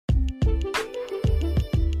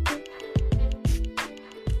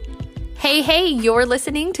Hey, you're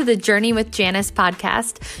listening to the Journey with Janice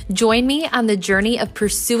podcast. Join me on the journey of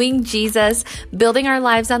pursuing Jesus, building our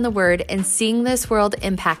lives on the Word, and seeing this world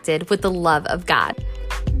impacted with the love of God.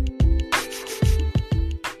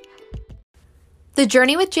 The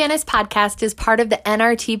Journey with Janice podcast is part of the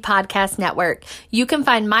NRT Podcast Network. You can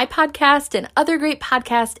find my podcast and other great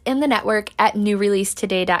podcasts in the network at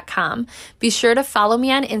newreleasetoday.com. Be sure to follow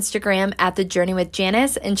me on Instagram at The Journey with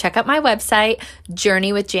Janice and check out my website,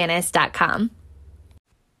 journeywithjanice.com.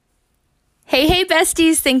 Hey,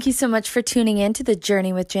 besties. Thank you so much for tuning in to the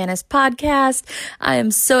Journey with Janice podcast. I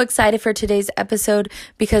am so excited for today's episode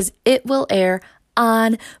because it will air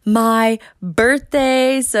on my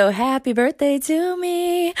birthday. So happy birthday to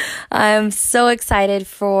me. I'm so excited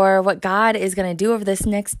for what God is going to do over this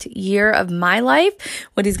next year of my life,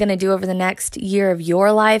 what he's going to do over the next year of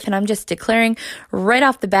your life. And I'm just declaring right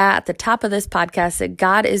off the bat at the top of this podcast that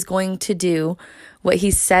God is going to do what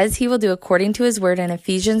he says he will do according to his word in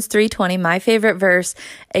Ephesians 3:20, my favorite verse,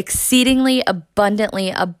 exceedingly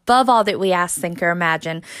abundantly above all that we ask, think, or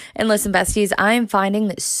imagine. And listen, besties, I am finding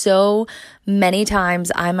that so many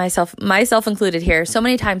times, I myself included here, so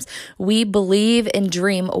many times we believe and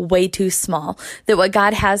dream way too small, that what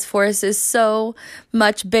God has for us is so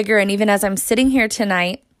much bigger. And even as I'm sitting here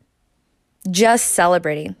tonight, just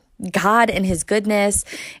celebrating God and his goodness.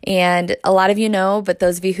 And a lot of you know, but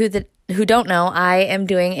those of you who don't know, I am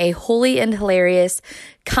doing a Holy and Hilarious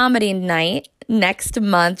comedy night next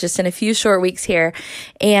month, just in a few short weeks here.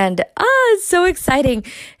 And it's so exciting.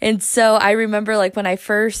 And so I remember when I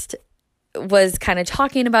first was kind of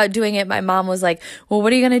talking about doing it, my mom was like, well,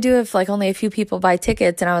 what are you going to do if only a few people buy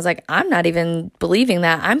tickets? And I was like, I'm not even believing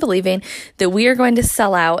that. I'm believing that we are going to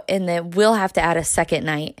sell out and that we'll have to add a second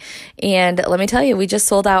night. And let me tell you, we just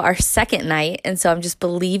sold out our second night. And so I'm just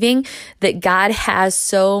believing that God has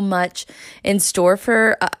so much in store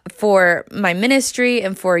for my ministry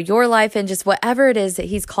and for your life and just whatever it is that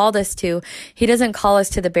he's called us to. He doesn't call us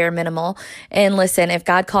to the bare minimal. And listen, if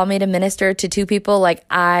God called me to minister to two people,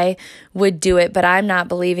 I would do it, but I'm not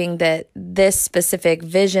believing that this specific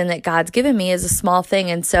vision that God's given me is a small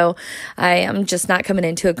thing. And so I am just not coming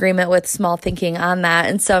into agreement with small thinking on that.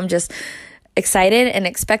 And so I'm just excited and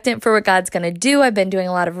expectant for what God's going to do. I've been doing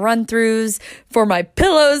a lot of run-throughs for my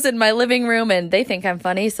pillows in my living room, and they think I'm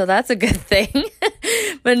funny, so that's a good thing.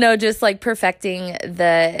 But no, just perfecting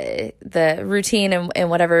the routine and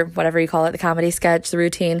whatever you call it, the comedy sketch, the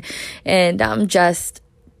routine, and just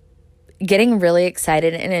getting really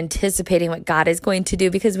excited and anticipating what God is going to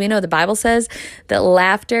do, because we know the Bible says that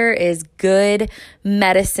laughter is good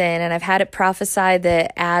medicine. And I've had it prophesied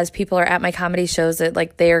that as people are at my comedy shows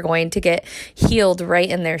that they are going to get healed right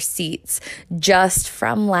in their seats just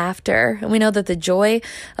from laughter. And we know that the joy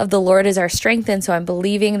of the Lord is our strength. And so I'm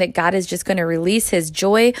believing that God is just going to release his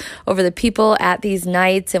joy over the people at these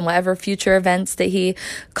nights and whatever future events that he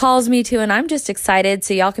calls me to. And I'm just excited.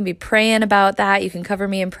 So y'all can be praying about that. You can cover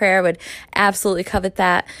me in prayer. I would absolutely covet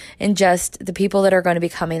that. And just the people that are going to be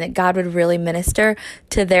coming, that God would really minister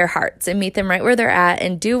to their hearts and meet them right where they're at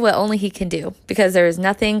and do what only he can do, because there is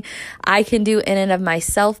nothing I can do in and of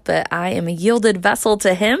myself, but I am a yielded vessel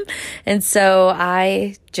to him. And so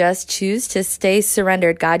I just choose to stay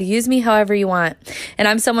surrendered. God, use me however you want. And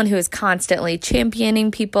I'm someone who is constantly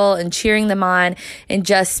championing people and cheering them on and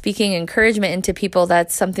just speaking encouragement into people.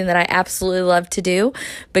 That's something that I absolutely love to do.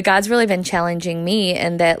 But God's really been challenging me,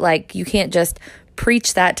 and that you can't just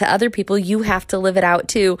preach that to other people. You have to live it out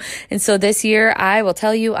too. And so this year, I will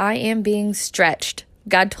tell you, I am being stretched.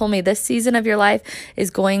 God told me this season of your life is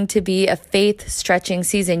going to be a faith stretching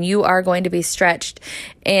season. You are going to be stretched.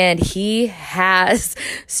 And he has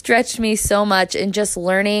stretched me so much in just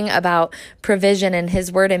learning about provision in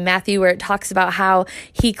his word in Matthew, where it talks about how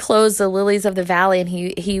he clothes the lilies of the valley and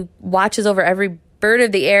he watches over every bird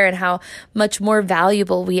of the air and how much more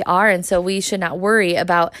valuable we are. And so we should not worry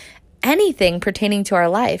about anything pertaining to our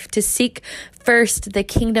life, to seek first the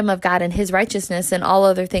kingdom of God and his righteousness, and all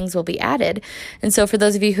other things will be added. And so for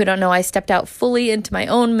those of you who don't know, I stepped out fully into my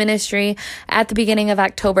own ministry at the beginning of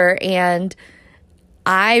October, and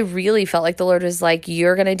I really felt like the Lord was like,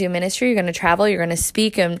 you're going to do ministry, you're going to travel, you're going to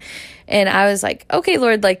speak. And I was like, okay,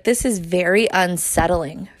 Lord, this is very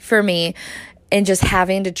unsettling for me. And just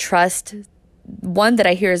having to trust, one, that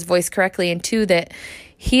I hear his voice correctly, and two, that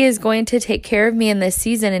he is going to take care of me in this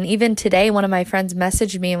season. And even today, one of my friends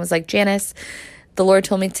messaged me and was like, Janice, the Lord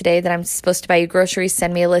told me today that I'm supposed to buy you groceries.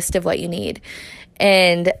 Send me a list of what you need.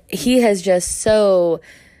 And he has just so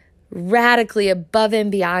radically above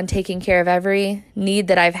and beyond taking care of every need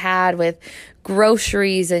that I've had with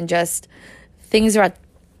groceries and just things around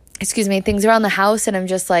the house. And I'm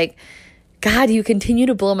just like, God, you continue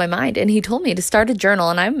to blow my mind. And he told me to start a journal.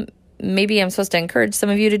 And maybe I'm supposed to encourage some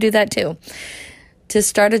of you to do that too, to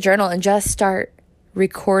start a journal and just start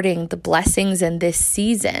recording the blessings in this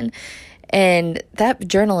season. And that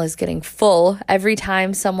journal is getting full every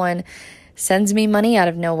time someone sends me money out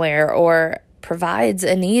of nowhere or provides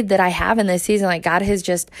a need that I have in this season. Like, God has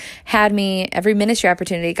just had me, every ministry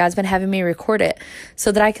opportunity, God's been having me record it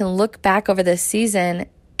so that I can look back over this season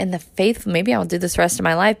and maybe I'll do this the rest of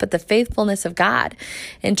my life, but the faithfulness of God,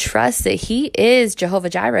 and trust that he is Jehovah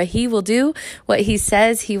Jireh. He will do what he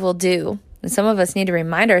says he will do. And some of us need to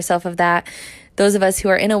remind ourselves of that. Those of us who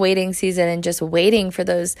are in a waiting season and just waiting for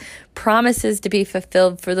those promises to be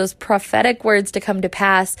fulfilled, for those prophetic words to come to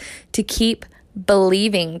pass, to keep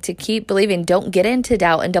believing. Don't get into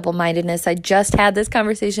doubt and double-mindedness. I just had this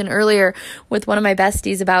conversation earlier with one of my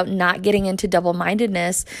besties about not getting into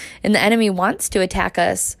double-mindedness, and the enemy wants to attack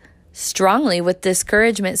us strongly with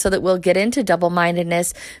discouragement so that we'll get into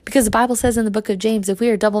double-mindedness, because the Bible says in the book of James, if we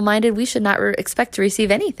are double-minded, we should not expect to receive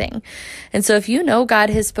anything. And so if you know God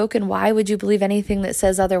has spoken, why would you believe anything that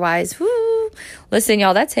says otherwise? Listen,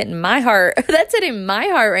 y'all, that's hitting my heart. That's hitting my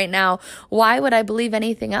heart right now. Why would I believe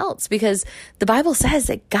anything else? Because the Bible says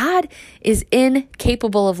that God is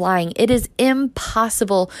incapable of lying. It is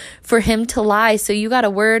impossible for him to lie. So you got a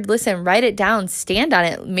word, listen, write it down, stand on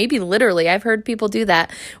it. Maybe literally. I've heard people do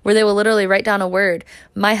that where they will literally write down a word.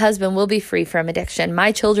 My husband will be free from addiction.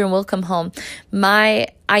 My children will come home. My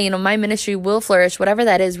ministry will flourish, whatever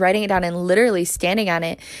that is, writing it down and literally standing on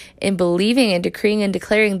it and believing and decreeing and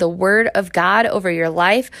declaring the word of God over your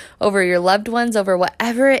life, over your loved ones, over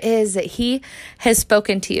whatever it is that he has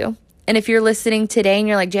spoken to you. And if you're listening today and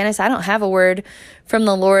you're like, Janice, I don't have a word from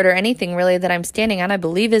the Lord or anything really that I'm standing on. I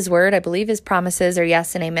believe his word. I believe his promises are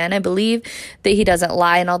yes and amen. I believe that he doesn't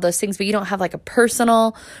lie and all those things, but you don't have like a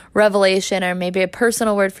personal revelation or maybe a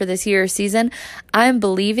personal word for this year or season. I'm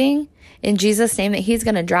believing in Jesus' name that he's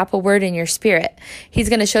going to drop a word in your spirit. He's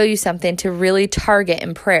going to show you something to really target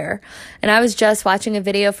in prayer. And I was just watching a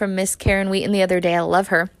video from Miss Karen Wheaton the other day. I love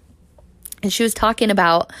her. And she was talking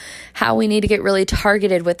about how we need to get really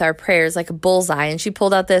targeted with our prayers, like a bullseye. And she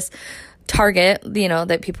pulled out this target,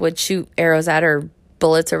 that people would shoot arrows at or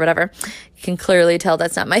bullets or whatever. You can clearly tell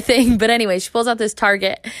that's not my thing. But anyway, she pulls out this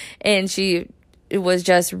target and she was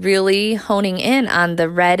just really honing in on the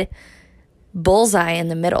red bullseye in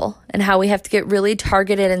the middle and how we have to get really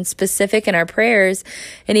targeted and specific in our prayers.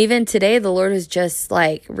 And even today, the Lord was just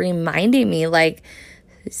like reminding me, like,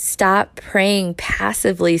 stop praying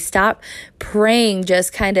passively. Stop praying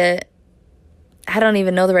just kind of, I don't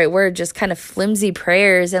even know the right word, just kind of flimsy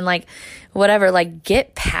prayers and like whatever, like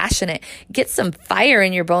get passionate, get some fire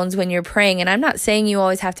in your bones when you're praying. And I'm not saying you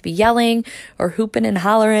always have to be yelling or hooping and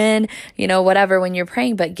hollering, whatever when you're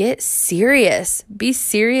praying, but get serious, be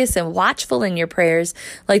serious and watchful in your prayers,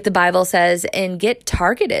 like the Bible says, and get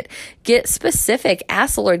targeted, get specific.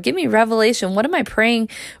 Ask the Lord, give me revelation. What am I praying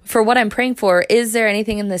for? What I'm praying for? Is there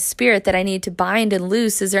anything in the spirit that I need to bind and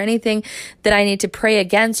loose? Is there anything that I need to pray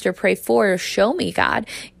against or pray for? Show me, God,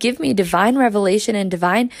 give me divine revelation and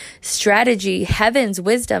divine strategy, heaven's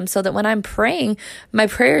wisdom, so that when I'm praying, my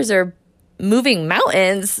prayers are moving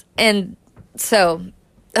mountains. And so,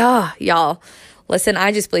 y'all, listen,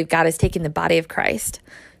 I just believe God is taking the body of Christ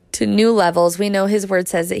to new levels. We know his word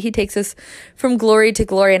says that he takes us from glory to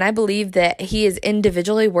glory. And I believe that he is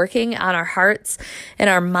individually working on our hearts and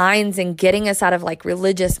our minds and getting us out of like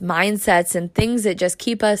religious mindsets and things that just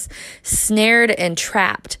keep us snared and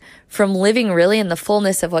trapped from living really in the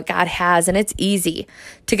fullness of what God has. And it's easy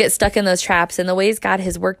to get stuck in those traps and the ways God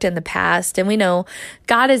has worked in the past. And we know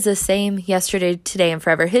God is the same yesterday, today, and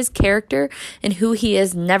forever. His character and who he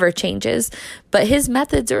is never changes, but his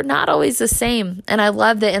methods are not always the same. And I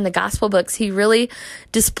love that in the gospel books, he really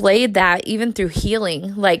displayed that even through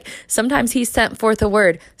healing. Like sometimes he sent forth a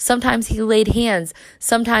word, sometimes he laid hands,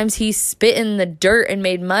 sometimes he spit in the dirt and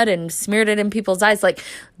made mud and smeared it in people's eyes. Like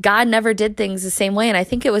God never did things the same way. And I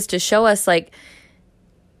think it was to show us like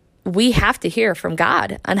we have to hear from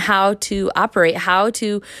God on how to operate, how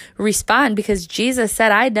to respond, because Jesus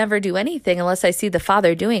said, I'd never do anything unless I see the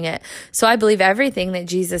Father doing it. So I believe everything that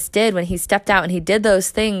Jesus did when he stepped out and he did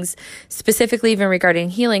those things, specifically even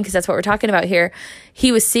regarding healing, because that's what we're talking about here.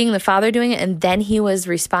 He was seeing the Father doing it, and then he was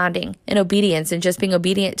responding in obedience and just being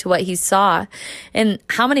obedient to what he saw. And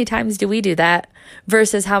how many times do we do that?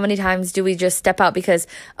 Versus how many times do we just step out because,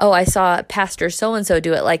 I saw Pastor so-and-so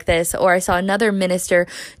do it like this, or I saw another minister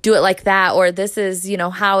do it like that, or this is,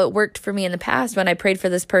 how it worked for me in the past when I prayed for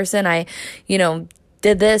this person, I,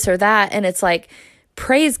 did this or that. And it's like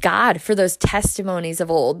praise God for those testimonies of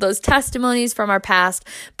old, those testimonies from our past.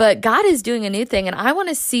 But God is doing a new thing, and I want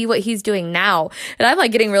to see what he's doing now. And I'm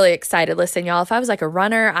like getting really excited. Listen, y'all, if I was like a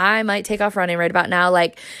runner, I might take off running right about now.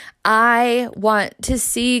 Like, I want to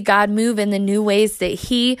see God move in the new ways that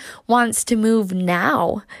he wants to move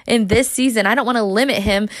now in this season. I don't want to limit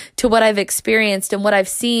him to what I've experienced and what I've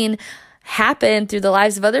seen happen through the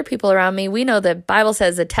lives of other people around me. We know the Bible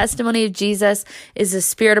says the testimony of Jesus is the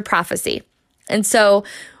spirit of prophecy. And so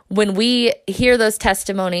when we hear those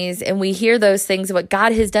testimonies and we hear those things, what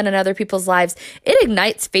God has done in other people's lives, it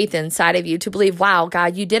ignites faith inside of you to believe, wow,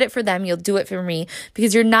 God, you did it for them. You'll do it for me,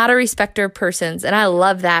 because you're not a respecter of persons. And I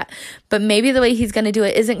love that. But maybe the way he's going to do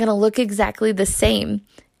it isn't going to look exactly the same.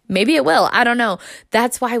 Maybe it will. I don't know.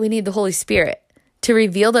 That's why we need the Holy Spirit to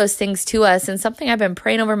reveal those things to us. And something I've been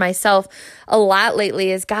praying over myself a lot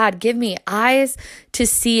lately is, God, give me eyes to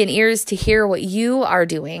see and ears to hear what you are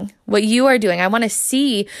doing, I want to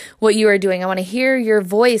see what you are doing. I want to hear your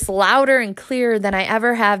voice louder and clearer than I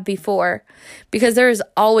ever have before, because there is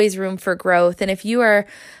always room for growth. And if you are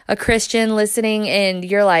a Christian listening and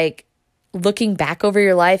you're like looking back over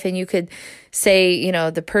your life and you could say, you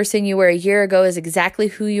know, the person you were a year ago is exactly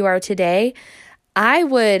who you are today, I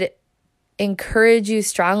would encourage you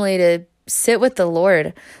strongly to sit with the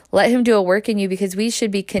Lord. Let him do a work in you, because we should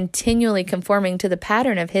be continually conforming to the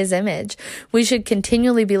pattern of his image. We should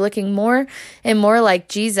continually be looking more and more like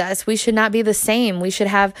Jesus. We should not be the same. We should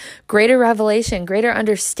have greater revelation, greater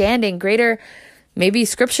understanding, greater maybe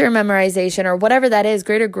scripture memorization or whatever that is,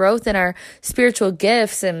 greater growth in our spiritual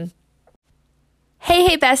gifts. And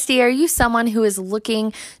hey, bestie, are you someone who is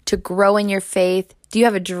looking to grow in your faith? Do you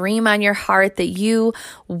have a dream on your heart that you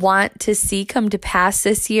want to see come to pass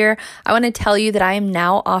this year? I want to tell you that I am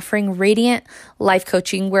now offering Radiant Life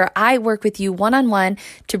Coaching, where I work with you one-on-one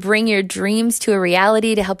to bring your dreams to a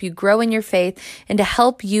reality, to help you grow in your faith, and to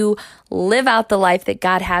help you live out the life that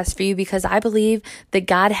God has for you, because I believe that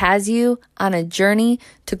God has you on a journey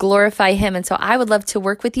to glorify him. And so I would love to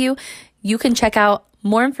work with you. You can check out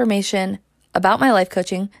more information about my life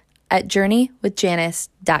coaching at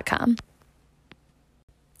journeywithjanice.com.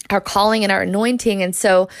 Our calling and our anointing. And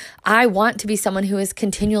so I want to be someone who is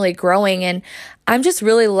continually growing. And I'm just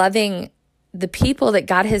really loving the people that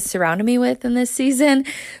God has surrounded me with in this season.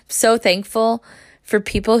 So thankful for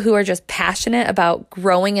people who are just passionate about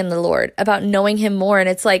growing in the Lord, about knowing him more. And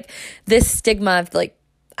it's like this stigma of like,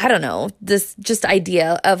 I don't know, this just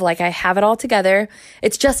idea of like, I have it all together.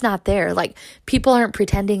 It's just not there. Like, people aren't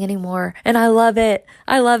pretending anymore. And I love it.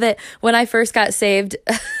 I love it. When I first got saved,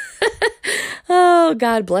 oh,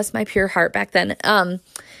 God bless my pure heart back then.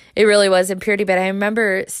 It really was in purity. But I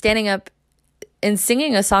remember standing up and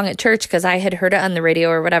singing a song at church because I had heard it on the radio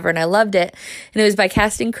or whatever, and I loved it. And it was by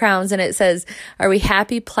Casting Crowns, and it says, "Are we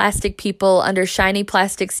happy plastic people under shiny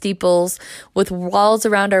plastic steeples with walls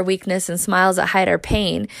around our weakness and smiles that hide our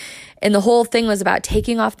pain?" And the whole thing was about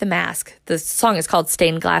taking off the mask. The song is called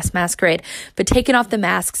Stained Glass Masquerade, but taking off the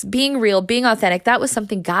masks, being real, being authentic. That was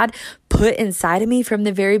something God put inside of me from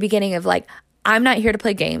the very beginning of like, I'm not here to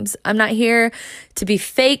play games. I'm not here to be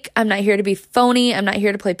fake. I'm not here to be phony. I'm not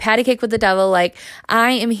here to play patty cake with the devil. Like,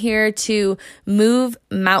 I am here to move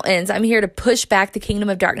mountains. I'm here to push back the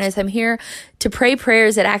kingdom of darkness. I'm here to pray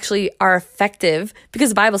prayers that actually are effective, because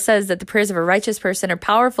the Bible says that the prayers of a righteous person are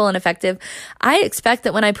powerful and effective. I expect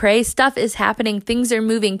that when I pray, stuff is happening. Things are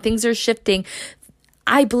moving. Things are shifting.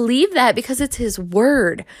 I believe that because it's his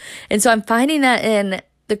word. And so I'm finding that in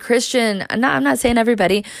the Christian, I'm not saying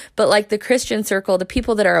everybody, but like the Christian circle, the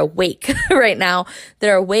people that are awake right now, that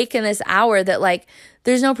are awake in this hour, that like,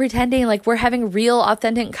 there's no pretending, like we're having real,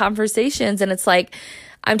 authentic conversations. And it's like,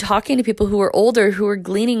 I'm talking to people who are older, who are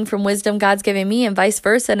gleaning from wisdom God's giving me, and vice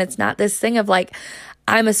versa. And it's not this thing of like,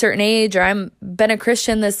 I'm a certain age or I'm been a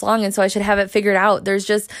Christian this long and so I should have it figured out. There's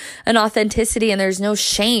just an authenticity, and there's no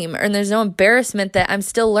shame, and there's no embarrassment that I'm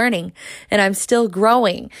still learning, and I'm still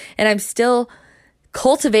growing, and I'm still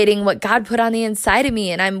cultivating what God put on the inside of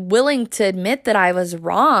me. And I'm willing to admit that I was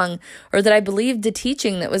wrong, or that I believed the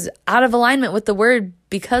teaching that was out of alignment with the word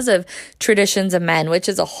because of traditions of men, which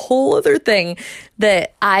is a whole other thing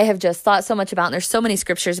that I have just thought so much about. And there's so many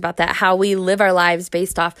scriptures about that, how we live our lives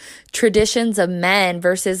based off traditions of men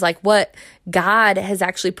versus like what God has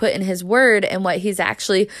actually put in his word and what he's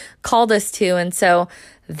actually called us to. And so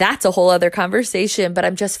that's a whole other conversation, but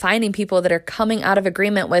I'm just finding people that are coming out of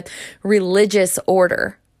agreement with religious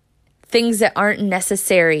order, things that aren't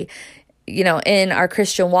necessary, in our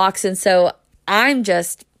Christian walks. And so I'm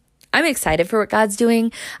just I'm excited for what God's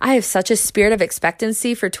doing. I have such a spirit of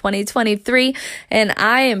expectancy for 2023, and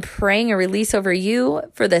I am praying a release over you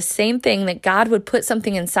for the same thing, that God would put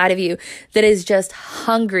something inside of you that is just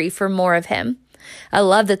hungry for more of Him. I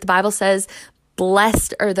love that the Bible says,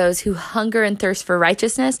 blessed are those who hunger and thirst for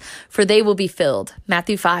righteousness, for they will be filled.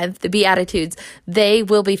 Matthew 5, the Beatitudes, they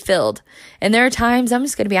will be filled. And there are times, I'm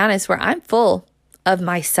just going to be honest, where I'm full of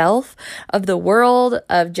myself, of the world,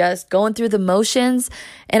 of just going through the motions.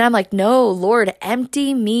 And I'm like, no, Lord,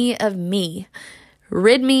 empty me of me.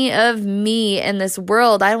 Rid me of me and this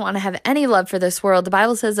world. I don't want to have any love for this world. The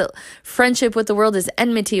Bible says that friendship with the world is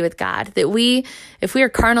enmity with God, that if we are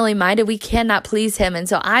carnally minded, we cannot please Him. And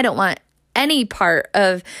so I don't want any part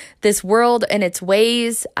of this world and its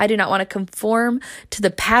ways. I do not want to conform to the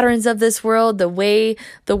patterns of this world, the way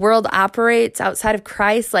the world operates outside of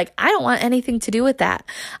Christ. Like, I don't want anything to do with that.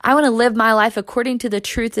 I want to live my life according to the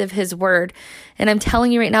truth of His word. And I'm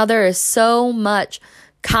telling you right now, there is so much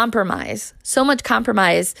compromise.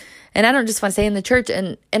 And I don't just want to say in the church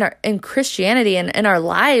and in Christianity and in our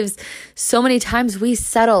lives, so many times we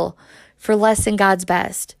settle for less than God's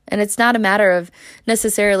best. And it's not a matter of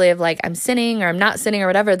necessarily of like, I'm sinning or I'm not sinning or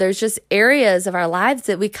whatever. There's just areas of our lives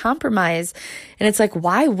that we compromise. And it's like,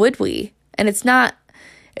 why would we? And it's not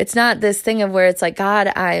this thing of where it's like, God,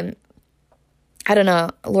 I don't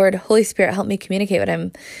know, Lord, Holy Spirit, help me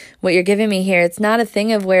communicate what you're giving me here. It's not a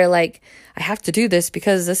thing of where like, I have to do this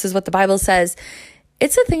because this is what the Bible says.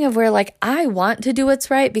 It's a thing of where like, I want to do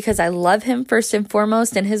what's right because I love Him first and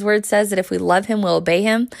foremost. And His word says that if we love Him, we'll obey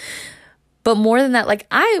Him. But more than that, like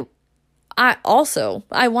I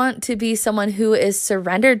want to be someone who is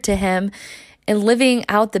surrendered to Him and living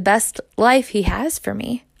out the best life He has for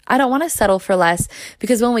me. I don't want to settle for less,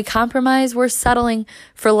 because when we compromise, we're settling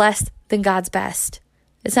for less than God's best.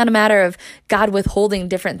 It's not a matter of God withholding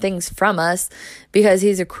different things from us because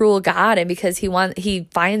He's a cruel God and because He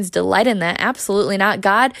finds delight in that. Absolutely not.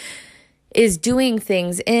 God is doing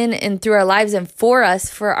things in and through our lives and for us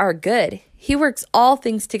for our good. He works all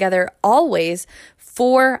things together always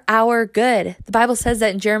for our good. The Bible says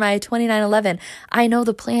that in Jeremiah 29:11. I know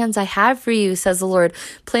the plans I have for you, says the Lord,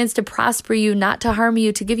 plans to prosper you, not to harm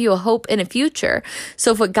you, to give you a hope and a future.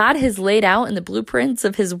 So if what God has laid out in the blueprints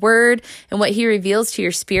of His word and what He reveals to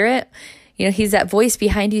your spirit, He's that voice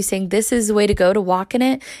behind you saying, this is the way to go to walk in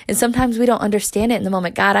it. And sometimes we don't understand it in the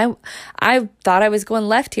moment. God, I thought I was going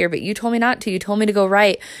left here, but you told me not to. You told me to go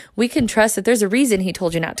right. We can trust that there's a reason He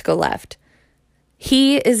told you not to go left.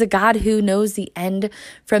 He is a God who knows the end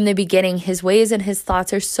from the beginning. His ways and His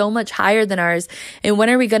thoughts are so much higher than ours. And when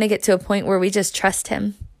are we going to get to a point where we just trust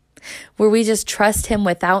Him? Where we just trust Him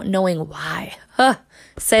without knowing why?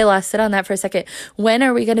 Selah, sit on that for a second. When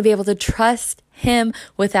are we going to be able to trust Him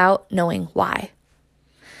without knowing why?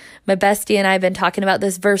 My bestie and I have been talking about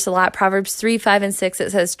this verse a lot. Proverbs 3, 5, and 6.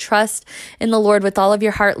 It says, trust in the Lord with all of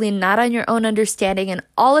your heart. Lean not on your own understanding. In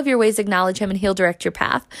all of your ways acknowledge Him, and He'll direct your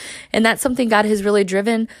path. And that's something God has really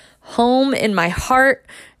driven home in my heart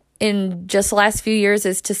in just the last few years,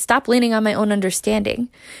 is to stop leaning on my own understanding.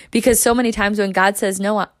 Because so many times when God says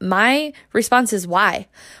no, my response is why?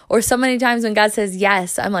 Or so many times when God says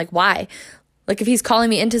yes, I'm like, why? Like if He's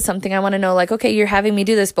calling me into something, I want to know like, okay, you're having me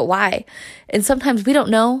do this, but why? And sometimes we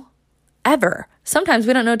don't know ever. Sometimes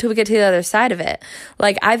we don't know until we get to the other side of it.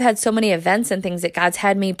 Like I've had so many events and things that God's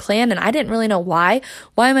had me plan, and I didn't really know why.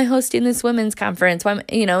 Why am I hosting this women's conference? Why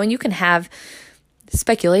and you can have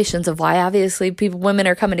speculations of why. Obviously, women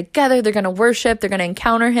are coming together. They're going to worship. They're going to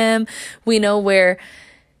encounter Him. We know where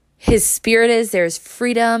His Spirit is. There's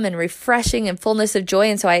freedom and refreshing and fullness of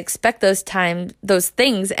joy. And so I expect those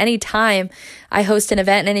things anytime I host an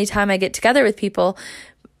event and anytime I get together with people.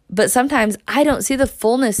 But sometimes I don't see the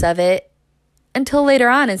fullness of it until later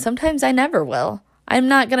on. And sometimes I never will. I'm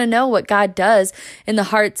not going to know what God does in the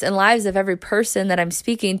hearts and lives of every person that I'm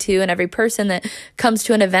speaking to, and every person that comes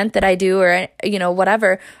to an event that I do, or,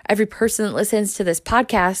 whatever, every person that listens to this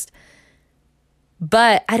podcast.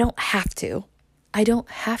 But I don't have to. I don't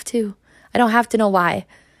have to know why.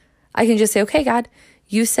 I can just say, okay, God,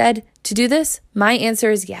 you said to do this. My answer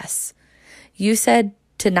is yes. You said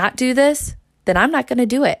to not do this, then I'm not going to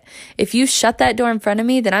do it. If you shut that door in front of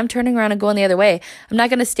me, then I'm turning around and going the other way. I'm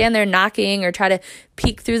not going to stand there knocking or try to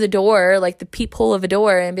peek through the door, like the peephole of a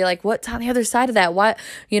door, and be like, what's on the other side of that?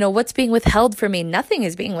 What's being withheld from me? Nothing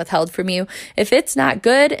is being withheld from you. If it's not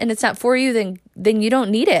good and it's not for you, then you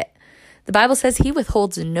don't need it. The Bible says He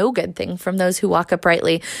withholds no good thing from those who walk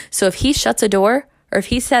uprightly. So if He shuts a door, or if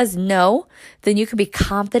He says no, then you can be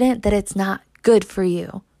confident that it's not good for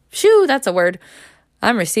you. Shoo, that's a word.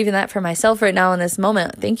 I'm receiving that for myself right now in this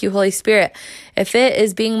moment. Thank you, Holy Spirit. If it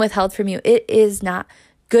is being withheld from you, it is not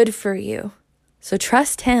good for you. So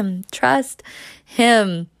trust him. Trust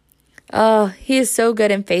him. Oh, he is so good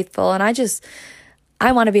and faithful. And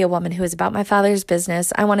I want to be a woman who is about my Father's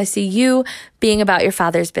business. I want to see you being about your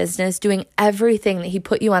Father's business, doing everything that he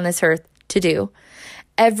put you on this earth to do.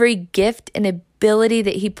 Every gift and ability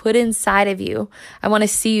that he put inside of you, I want to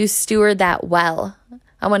see you steward that well.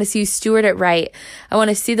 I want to see you steward it right. I want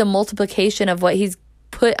to see the multiplication of what he's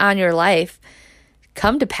put on your life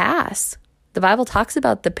come to pass. The Bible talks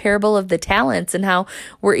about the parable of the talents and how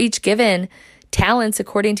we're each given talents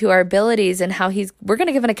according to our abilities and how we're going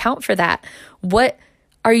to give an account for that. What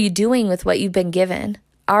are you doing with what you've been given?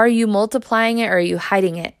 Are you multiplying it or are you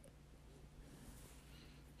hiding it?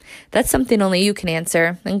 That's something only you can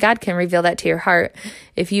answer, and God can reveal that to your heart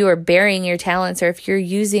if you are burying your talents or if you're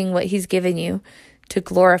using what he's given you to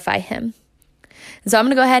glorify him. And so I'm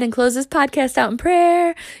going to go ahead and close this podcast out in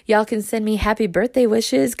prayer. Y'all can send me happy birthday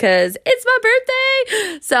wishes because it's my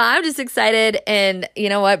birthday. So I'm just excited. And you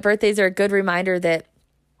know what? Birthdays are a good reminder that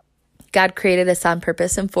God created us on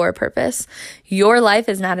purpose and for a purpose. Your life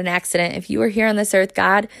is not an accident. If you are here on this earth,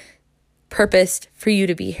 God purposed for you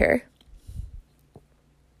to be here.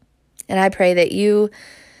 And I pray that you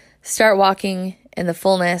start walking in the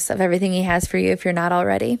fullness of everything he has for you if you're not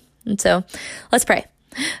already. And so let's pray.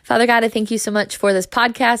 Father God, I thank you so much for this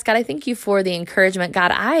podcast. God, I thank you for the encouragement.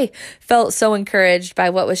 God, I felt so encouraged by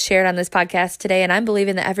what was shared on this podcast today, and I'm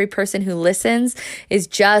believing that every person who listens is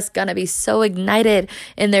just going to be so ignited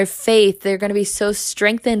in their faith. They're going to be so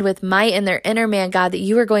strengthened with might in their inner man, God, that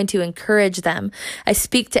you are going to encourage them. I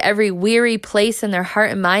speak to every weary place in their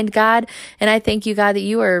heart and mind, God, and I thank you, God, that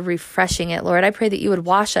you are refreshing it, Lord. I pray that you would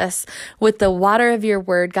wash us with the water of your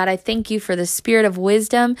word. God, I thank you for the spirit of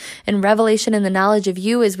wisdom and revelation and the knowledge of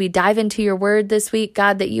you as we dive into your word this week,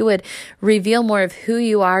 God, that you would reveal more of who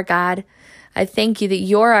you are, God. I thank you that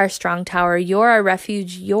you're our strong tower, you're our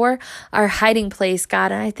refuge, you're our hiding place,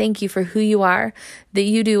 God, and I thank you for who you are, that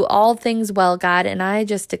you do all things well, God, and I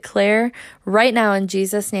just declare right now in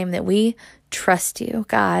Jesus' name that we trust you,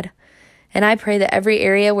 God. And I pray that every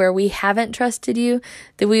area where we haven't trusted you,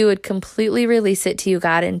 that we would completely release it to you,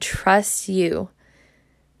 God, and trust you.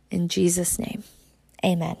 In Jesus' name,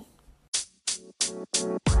 amen.